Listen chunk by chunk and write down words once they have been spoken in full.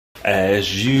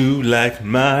As you like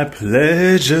my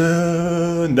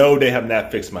pleasure. No, they have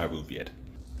not fixed my roof yet.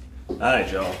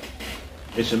 Alright, y'all.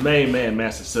 It's your main man,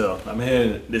 Master Self. I'm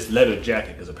wearing this leather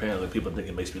jacket because apparently people think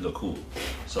it makes me look cool.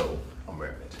 So, I'm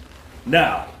wearing it.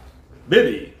 Now,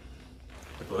 Vivy.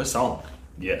 For a song.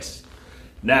 Yes.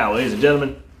 Now, ladies and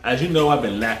gentlemen, as you know, I've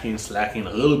been slacking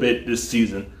a little bit this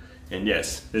season. And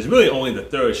yes, there's really only the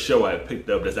third show I picked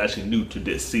up that's actually new to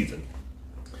this season.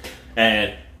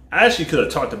 And I actually could have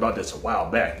talked about this a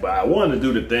while back, but I wanted to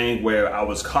do the thing where I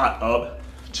was caught up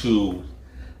to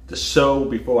the show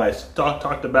before I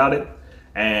talked about it.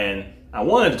 And I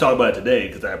wanted to talk about it today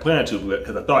because I planned to,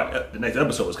 because I thought the next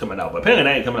episode was coming out. But apparently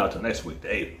that ain't coming out till next week, the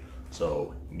 8th.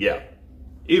 So, yeah.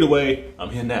 Either way, I'm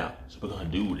here now. So we're going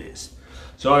to do this.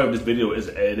 Sorry if this video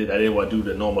isn't edited. I didn't want to do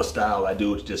the normal style I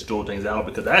do to just throw things out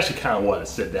because I actually kind of want to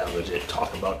sit down and legit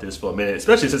talk about this for a minute,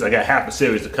 especially since I got half a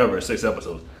series to cover in 6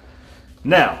 episodes.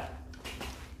 Now,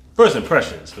 first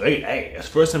impressions. Hey, it's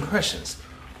first impressions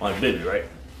on Vivy, right?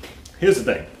 Here's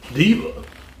the thing. Diva,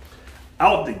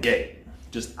 out the gate.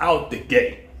 Just out the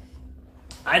gate.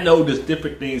 I know there's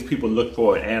different things people look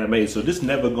for in anime, so this is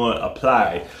never going to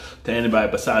apply to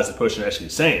anybody besides the person actually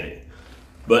saying it.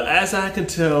 But as I can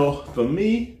tell, for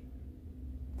me,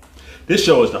 this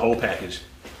show is the whole package.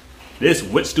 This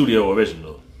WIT Studio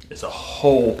original is a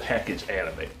whole package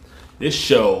anime. This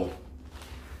show,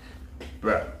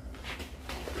 bruh,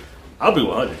 I'll be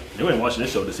 100. You ain't watching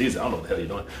this show this season. I don't know what the hell you're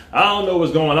doing. I don't know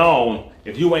what's going on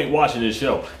if you ain't watching this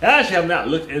show. I actually have not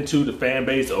looked into the fan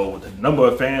base or the number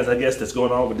of fans, I guess, that's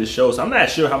going on with this show. So I'm not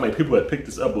sure how many people have picked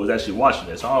this up or is actually watching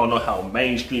this. I don't know how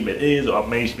mainstream it is or how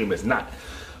mainstream it's not.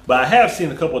 But I have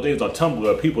seen a couple of things on Tumblr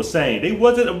of people saying they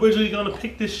wasn't originally going to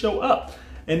pick this show up.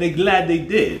 And they're glad they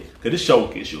did. Because this show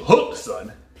gets you hooked,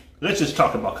 son. Let's just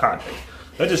talk about context.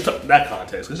 Let's just talk that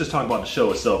context. Let's just talk about the show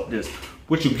itself. Just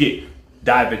what you get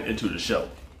diving into the show.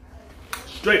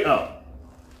 Straight up,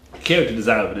 character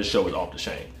design for this show is off the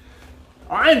chain.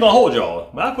 I ain't gonna hold y'all.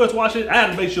 When I first watched it, I had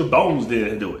to make sure Bones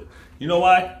didn't do it. You know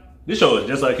why? This show is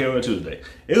just like Carol and Tuesday.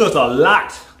 It looks a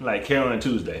lot like Carol and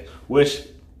Tuesday, which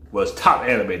was top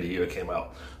anime the year it came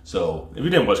out. So if you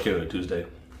didn't watch Carol and Tuesday,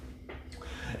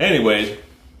 anyways,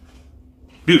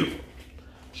 beautiful,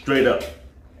 straight up,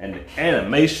 and the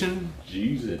animation,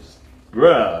 Jesus,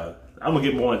 bruh. I'm gonna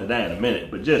get more into that in a minute,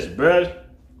 but just, bruh,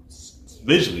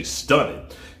 visually stunning.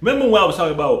 Remember when I was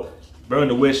talking about Burn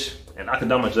the Wish and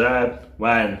Akadama Jive,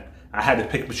 when I had to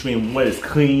pick between what is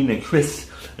clean and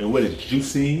crisp and what is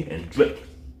juicy and drip?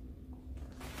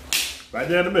 Right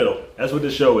there in the middle. That's what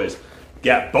this show is.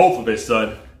 Got both of it,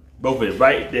 son. Both of it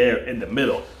right there in the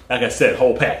middle. Like I said,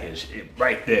 whole package,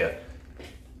 right there.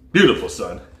 Beautiful,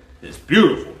 son. It's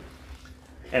beautiful.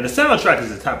 And the soundtrack is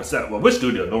the type of sound, well, WIT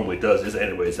Studio normally does this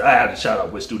anyways. I have to shout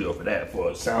out WIT Studio for that, for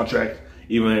a soundtrack,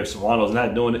 even if Sawano's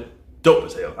not doing it. Dope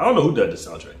as hell. I don't know who does this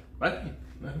soundtrack. Right?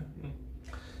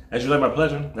 As You Like My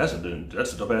Pleasure, that's a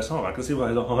dope ass song. I can see why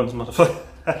he's on this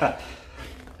motherfucker.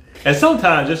 And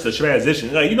sometimes just the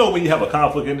transition, like, you know when you have a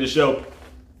conflict in this show,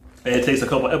 and it takes a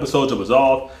couple episodes to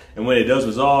resolve, and when it does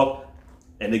resolve,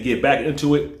 and they get back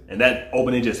into it, and that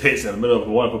opening just hits in the middle of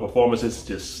one of the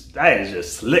performances. That is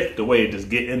just slick the way it just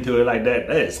get into it like that.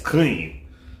 That is clean.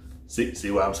 See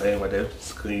what I'm saying right there?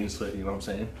 It's clean, slick, you know what I'm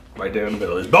saying? Right there in the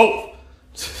middle. It's both.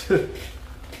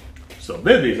 So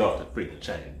Vivy's off the freaking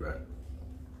chain, bro.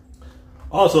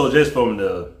 Also, just from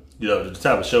the, you know, the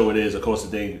type of show it is, of course, the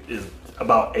thing is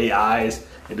about AIs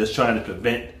and just trying to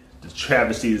prevent the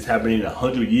travesty that's happening in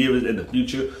 100 years in the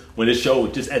future, when this show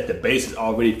just at the base is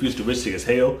already futuristic as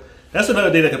hell. That's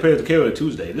another thing that compares to Carol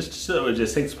Tuesday. This show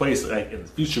just takes place like in a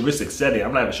futuristic setting.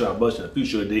 I'm not even sure how much in the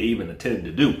future they even intended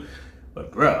to do.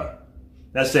 But bruh,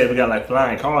 that's saying we got like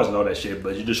flying cars and all that shit,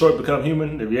 but you Detroit become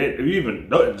human? If you even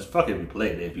know it, just fucking be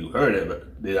played. If you heard it,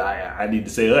 but then I need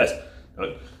to say less.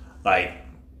 Like,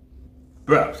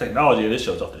 bruh, technology in this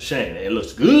show's off the chain. It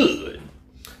looks good.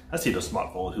 I see those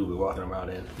smartphones who be walking around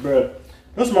in. Bruh,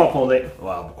 those smartphones ain't,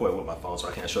 well, I'm recording with my phone so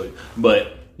I can't show you.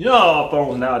 But, you know all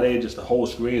phones nowadays, just the whole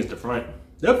screen is the front.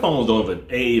 Their phones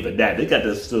ain't even that. They got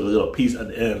this still little piece at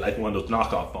the end, like one of those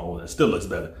knockoff phones. It still looks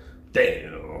better.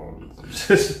 Damn.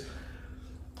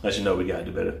 Let you know we gotta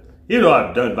do better. Even though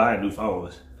I've done buying new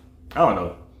phones, I don't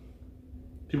know.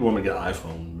 People want me to get an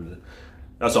iPhone.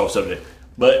 That's off subject.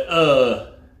 But,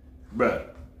 bruh,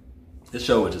 this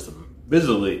show is just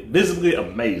visibly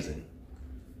amazing.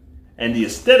 And the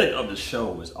aesthetic of the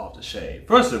show is off the chain.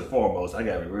 First and foremost, I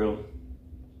gotta be real.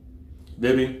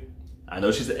 Vivy, I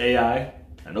know she's an AI.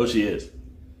 I know she is.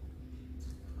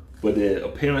 But the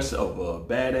appearance of a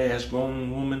badass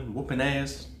grown woman whooping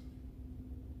ass,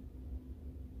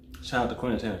 shout out to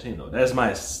Quentin Tarantino. That's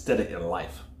my aesthetic in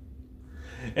life.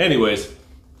 Anyways,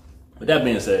 with that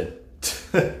being said,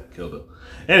 Kill Bill.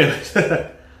 Anyways,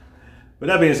 with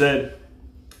that being said,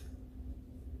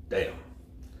 damn.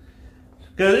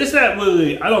 Because it's not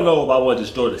really, I don't know if I want to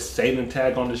destroy the Satan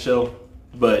tag on the show,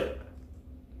 but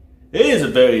it is a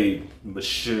very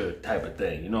mature type of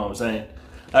thing, you know what I'm saying?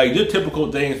 Like, your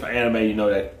typical things for anime, you know,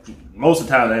 that most of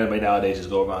the time anime nowadays just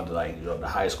go around to, like, you know, the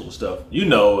high school stuff. You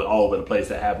know, all over the place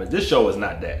that happens. This show is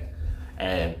not that.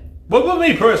 And, but for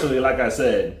me personally, like I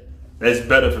said, that's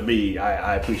better for me.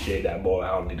 I appreciate that more.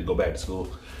 I don't need to go back to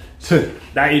school.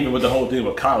 Not even with the whole thing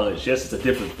with college. Yes, it's a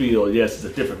different field. Yes, it's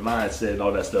a different mindset and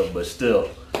all that stuff. But still,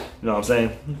 you know what I'm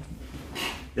saying?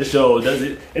 This show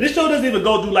doesn't, and this show doesn't even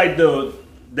go through like the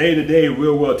day-to-day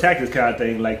real-world tactics kind of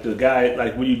thing. Like the guy,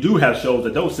 like when you do have shows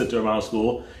that don't center around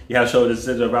school, you have shows that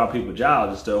center around people's jobs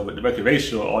and stuff with the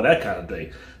recreational, all that kind of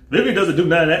thing. Vivy doesn't do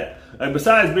none of that. Like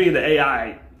besides being the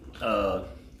AI, well,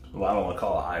 I don't want to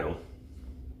call her idol,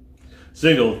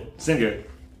 singer.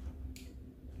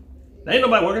 Ain't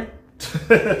nobody working.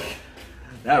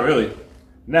 Not really.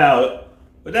 Now,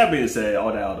 with that being said,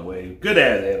 all that out of the way, good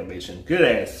ass animation, good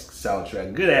ass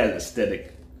soundtrack, good ass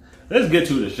aesthetic. Let's get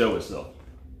to the show itself.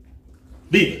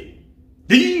 Diva.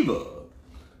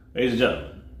 Ladies and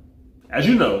gentlemen, as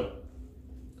you know,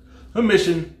 her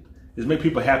mission is make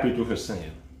people happy through her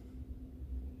singing.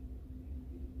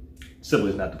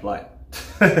 Simply is not the plot.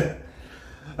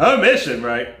 Her mission,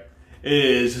 right,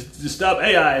 is to stop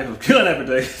AI from killing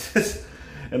everything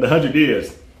in 100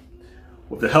 years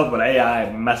with the help of an AI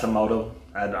Matsumoto.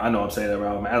 I know I'm saying it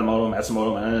wrong.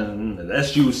 Matsumoto. The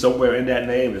SU somewhere in that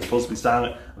name is supposed to be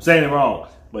silent. I'm saying it wrong,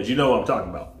 but you know what I'm talking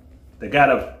about. The guy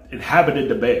that inhabited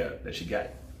the bear that she got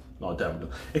a long time ago.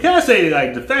 And can I say,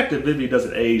 like, the fact that Vivy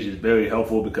doesn't age is very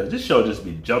helpful because this show just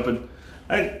be jumping.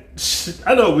 I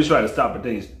know we try to stop at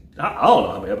things. I don't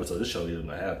know how many episodes this show is going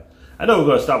to have. I know we're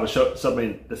going to stop at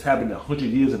something that's happening 100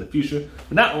 years in the future,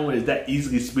 but not only is that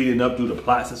easily speeding up through the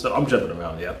plots and stuff, I'm jumping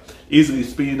around, yeah. Easily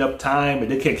speeding up time, and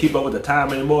they can't keep up with the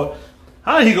time anymore.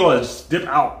 How are he going to dip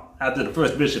out after the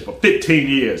first mission for 15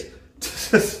 years?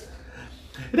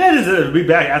 That is to be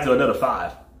back after another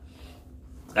 5.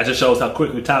 That just shows how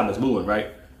quickly time is moving, right?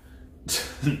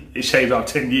 It shaves off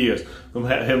 10 years from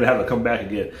him having to come back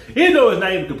again. Even though it's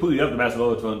not even completely up to Master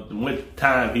from what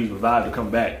time he's revived to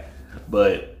come back.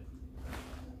 But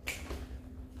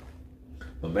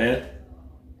man,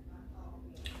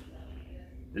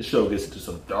 this show gets into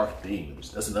some dark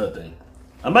themes. That's another thing.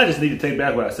 I might just need to take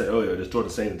back what I said earlier, destroy the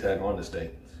Satan tag on this thing.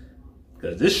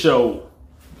 Because this show,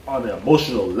 on the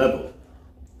emotional level,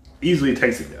 easily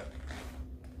takes it there.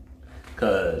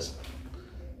 Because,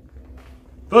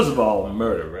 first of all,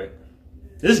 murder, right?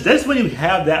 That's when you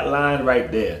have that line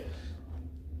right there.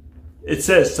 It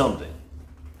says something.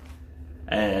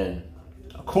 And,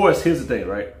 of course, here's the thing,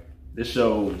 right? This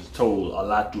show is told a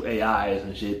lot through AIs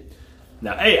and shit.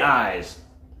 Now, AIs,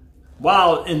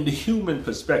 while in the human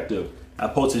perspective, are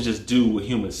supposed to just do what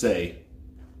humans say,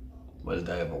 but does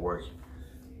that ever work?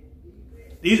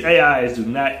 These AIs do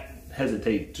not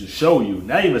hesitate to show you,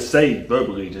 not even say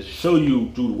verbally, just show you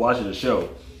through watching the show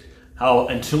how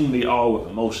in tune they are with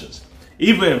emotions.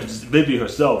 Even if Vivy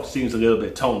herself seems a little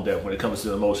bit tone deaf when it comes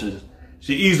to emotions,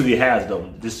 she easily has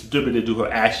them distributed through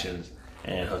her actions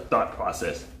and her thought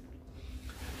process.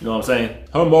 You know what I'm saying?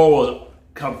 Her morals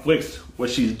conflicts what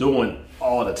she's doing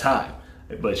all the time,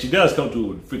 but she does come through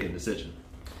with a freaking decision.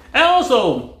 And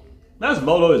also,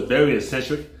 Matsumoto is very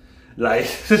eccentric. Like,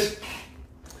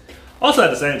 also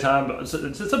at the same time,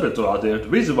 something to throw out there. The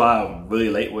reason why I'm really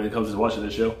late when it comes to watching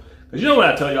this show, because you know when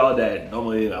I tell y'all that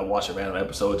normally I watch a random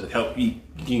episode to help me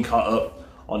getting caught up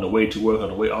on the way to work, on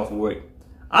the way off of work,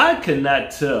 I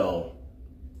cannot tell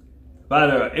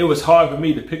whether it was hard for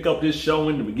me to pick up this show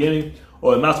in the beginning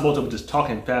or Matsumoto was just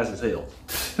talking fast as hell.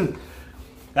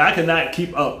 I cannot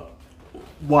keep up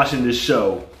watching this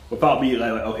show without being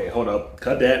like, okay, hold up,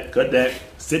 cut that,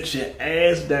 sit your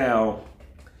ass down.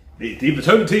 Even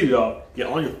turn the TV off, get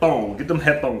on your phone, get them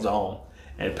headphones on,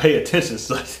 and pay attention. It's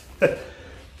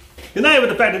not even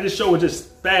the fact that this show was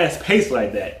just fast paced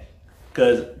like that.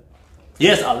 Because,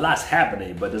 yes, a lot's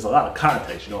happening, but there's a lot of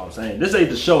context, you know what I'm saying? This ain't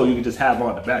the show you can just have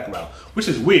on the background, which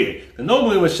is weird. And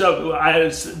normally when I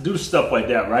do stuff like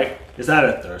that, right, it's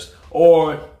either thirst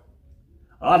or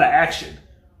a lot of action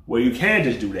where you can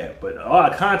just do that. But a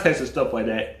lot of context and stuff like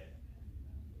that,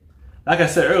 like I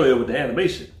said earlier with the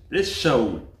animation, this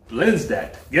show blends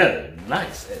that together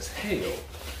nice as hell.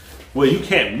 Where you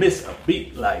can't miss a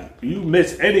beat. Like, you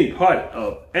miss any part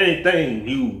of anything,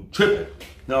 you tripping. You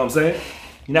know what I'm saying?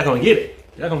 You're not gonna get it.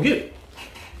 You're not gonna get it.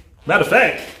 Matter of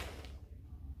fact,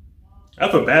 I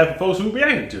feel bad for folks who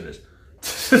reacting to this.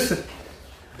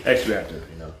 extra active,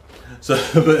 you know. So,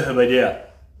 but yeah.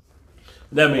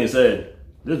 That being said,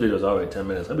 this video is already 10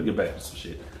 minutes. Let me get back to some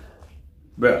shit.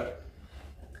 Bruh,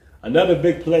 another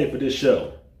big play for this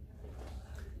show.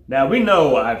 Now, we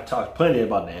know I've talked plenty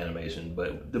about the animation,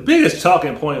 but the biggest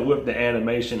talking point with the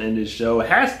animation in this show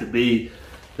has to be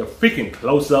the freaking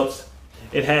close-ups.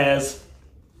 It has,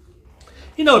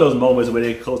 you know, those moments where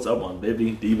they close up on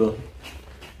Vivy, Diva,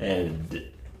 and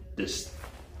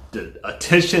the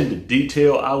attention to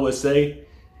detail, I would say.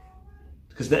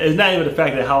 Because it's not even the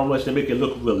fact that how much they make it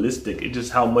look realistic, it's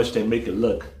just how much they make it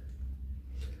look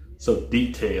so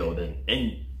detailed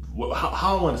and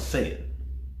how I want to say it.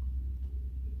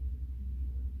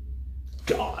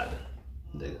 God,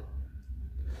 nigga.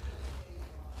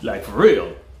 Like, for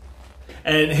real.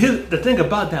 And here's the thing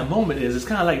about that moment is, it's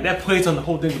kind of like that plays on the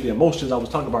whole thing with the emotions I was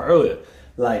talking about earlier.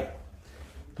 Like,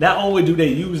 not only do they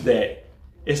use that,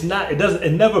 it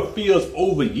never feels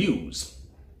overused,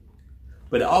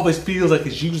 but it always feels like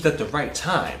it's used at the right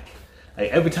time. Like,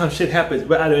 every time shit happens,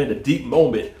 we're either in a deep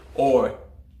moment, or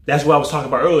that's what I was talking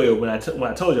about earlier when I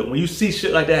told you, when you see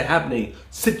shit like that happening,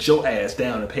 sit your ass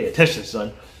down and pay attention,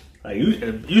 son. Like,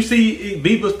 you see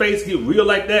Viva's face get real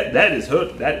like that, that is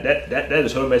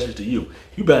her message to you.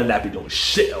 You better not be doing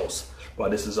shit else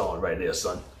while this is on right there,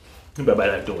 son. You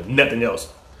better not be doing nothing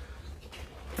else.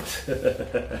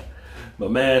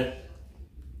 But man,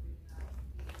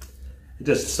 it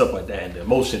just stuff like that, and the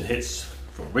emotion hits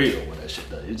for real when that shit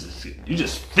does. You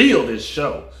just feel this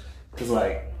show. Cause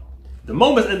like the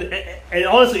moments, and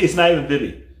honestly, it's not even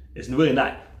Vivy. It's really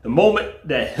not. The moment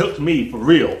that hooked me for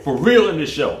real in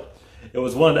this show, it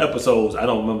was one of the episodes. I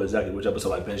don't remember exactly which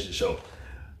episode I finished the show.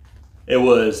 It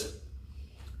was,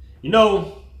 you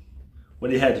know,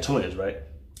 when they had the twins, right?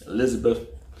 Elizabeth,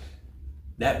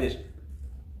 that bitch,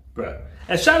 bruh.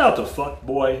 And shout out to Fuck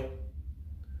Boy.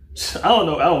 I don't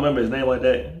know. I don't remember his name like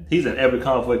that. He's in every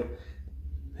conflict.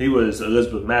 He was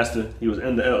Elizabeth's master. He was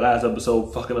in the last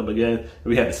episode, fucking up again.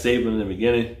 We had to save him in the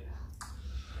beginning.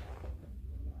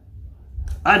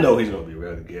 I know he's going to be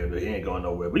real again, but he ain't going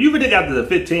nowhere. But you think after the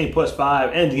 15 plus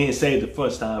 5 and getting saved the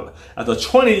first time, after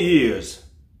 20 years,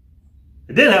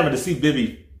 and then having to see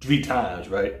Vivy 3 times,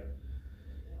 right?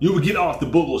 You would get off the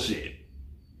bullshit.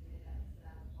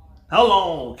 How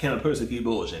long can a person keep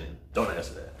bullshitting? Don't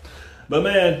answer that. But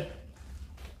man,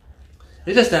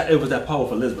 it's just that it was that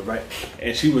powerful Elizabeth, right?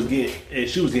 And she was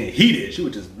getting heated. She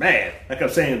was just mad. Like I'm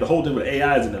saying, the whole thing with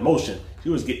AIs and emotion, she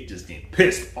was just getting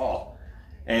pissed off.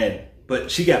 But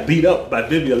she got beat up by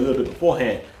Vivy a little bit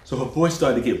beforehand, so her voice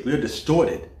started to get real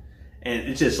distorted. And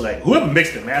it's just like, whoever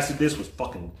mixed and mastered this was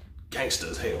fucking gangster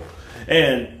as hell.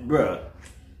 And bruh,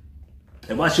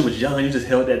 and while she was young, you just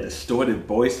held that distorted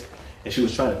voice, and she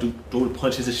was trying to throw the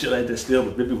punches and shit like that still,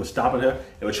 but Vivy was stopping her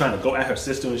and was trying to go at her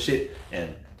sister and shit,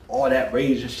 and all that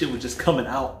rage and shit was just coming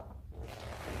out.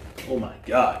 Oh my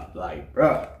God, like,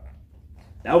 bruh.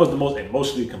 That was the most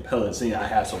emotionally compelling scene I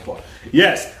had so far.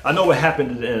 Yes, I know what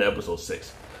happened in episode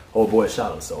 6. Old boy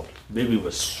shot himself. Vivy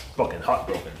was fucking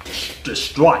heartbroken,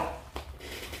 distraught.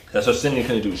 That's her singing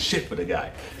couldn't do shit for the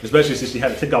guy, especially since she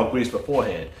had to take out Grease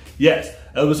beforehand. Yes,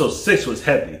 episode 6 was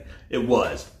heavy. It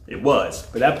was.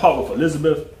 But that part with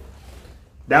Elizabeth,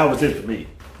 that was it for me.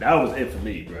 That was it for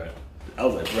me, bro. I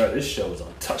was like, bro, this show is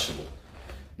untouchable.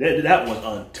 That was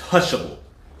untouchable.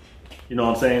 You know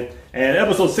what I'm saying? And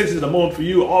episode 6 is the moment for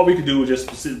you. All we could do was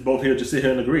just sit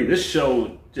here and agree. This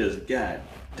show just, god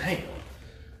damn.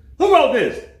 Who wrote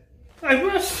this? Like,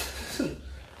 bro,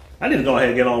 I need to go ahead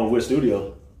and get on with WIT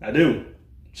Studio. I do.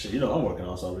 Shit, you know I'm working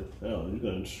on something. Hell, you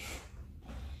can.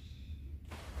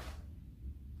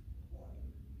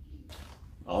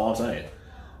 All I'm saying,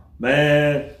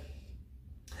 man.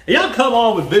 And y'all come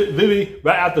on with Vivy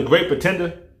right after Great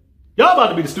Pretender. Y'all about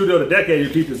to be the studio of the decade.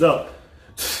 You keep this up.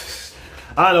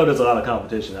 I know there's a lot of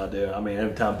competition out there. I mean,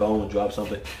 every time Bone drops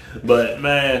something, but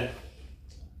man,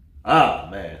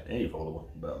 it ain't foldable.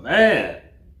 But man,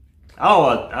 I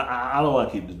don't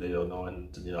want to keep this video going.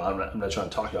 You know, I'm not trying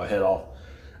to talk y'all head off.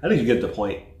 I think you get the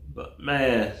point. But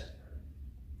man,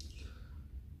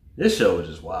 this show is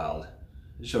just wild.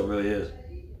 This show really is.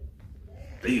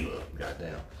 Diva,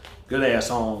 goddamn, good ass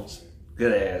songs,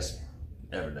 good ass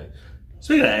everything.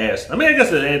 Speaking of ass, I mean, I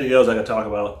guess there's anything else I can talk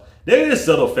about. There is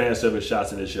subtle fan service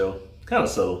shots in this show. Kind of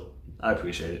subtle. I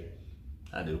appreciate it.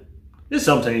 I do. There's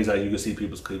some things like you can see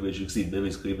people's cleavage. You can see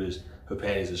Vivy's cleavage. Her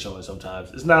panties are showing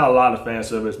sometimes. It's not a lot of fan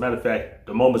service. Matter of fact,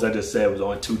 the moments I just said was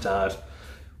only 2 times.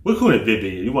 We're cool in Vivy.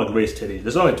 You want Grace titties.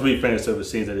 There's only 3 fan service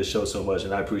scenes in this show so much,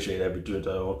 and I appreciate every 3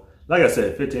 time. Like I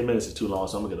said, 15 minutes is too long,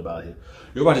 so I'm gonna get about here.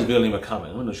 You watch this video, leave a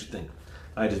comment. Let me know what you think.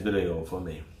 Like this video for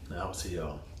me. And I'll see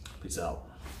y'all. Peace out.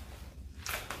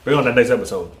 We're on that next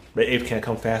episode. The ape can't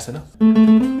come fast enough. I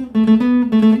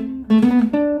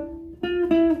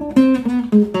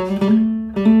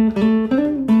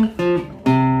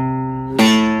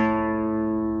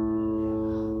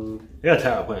got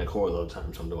tired of playing chords all the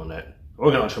time, so I'm doing that. I'm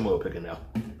working on tremolo picking now.